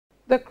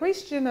The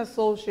Christian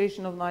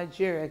Association of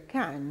Nigeria,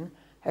 CAN,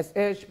 has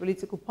urged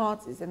political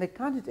parties and their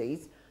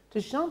candidates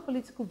to shun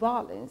political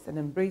violence and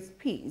embrace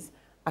peace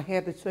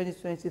ahead of the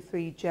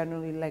 2023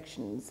 general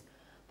elections.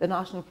 The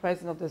national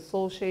president of the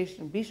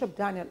association, Bishop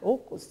Daniel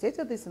Oko,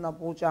 stated this in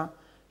Abuja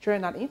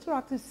during an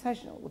interactive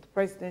session with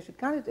presidential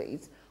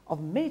candidates of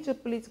major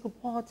political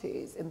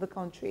parties in the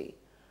country.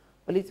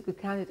 Political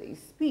candidates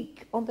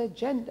speak on the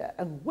agenda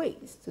and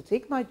ways to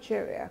take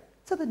Nigeria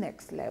to the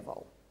next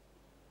level.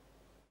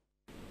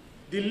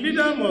 The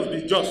leader must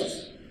be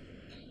just.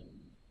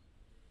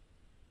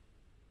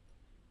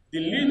 The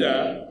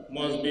leader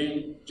must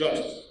be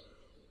just.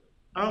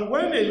 And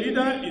when a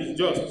leader is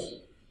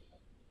just,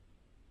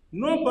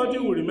 nobody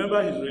will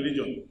remember his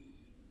religion.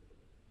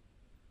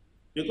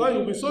 Because he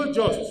will be so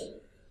just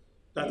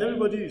that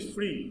everybody is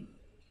free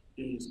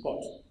in his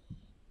court.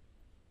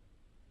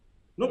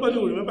 Nobody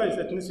will remember his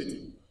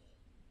ethnicity.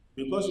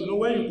 Because you know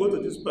when you go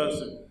to this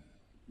person,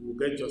 you will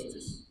get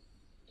justice.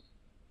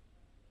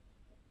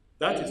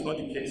 That is not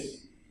the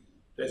case.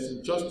 There's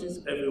injustice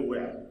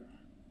everywhere.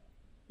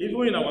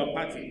 Even in our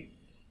party,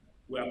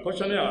 we are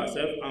questioning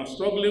ourselves and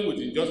struggling with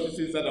injustices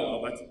inside our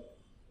party.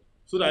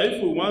 So that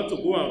if we want to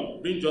go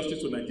and bring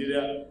justice to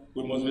Nigeria,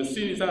 we must be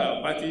seen inside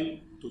our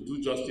party to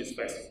do justice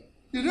first.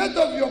 The rate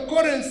of your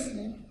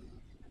currency,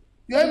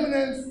 Your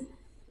Eminence,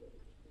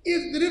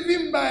 is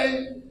driven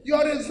by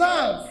your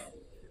reserve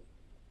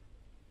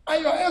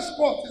and your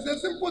export. It's a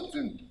simple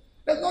thing.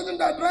 There's nothing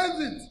that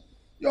drives it.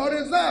 Your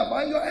reserve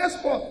and your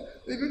export.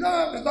 If you don't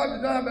have reserve,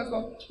 you don't have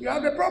export, you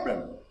have a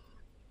problem.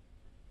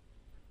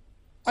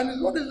 And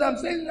it's what I'm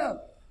saying now.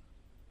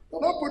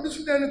 You're not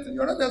producing anything,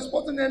 you're not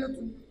exporting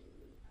anything.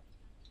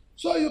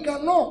 So you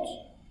cannot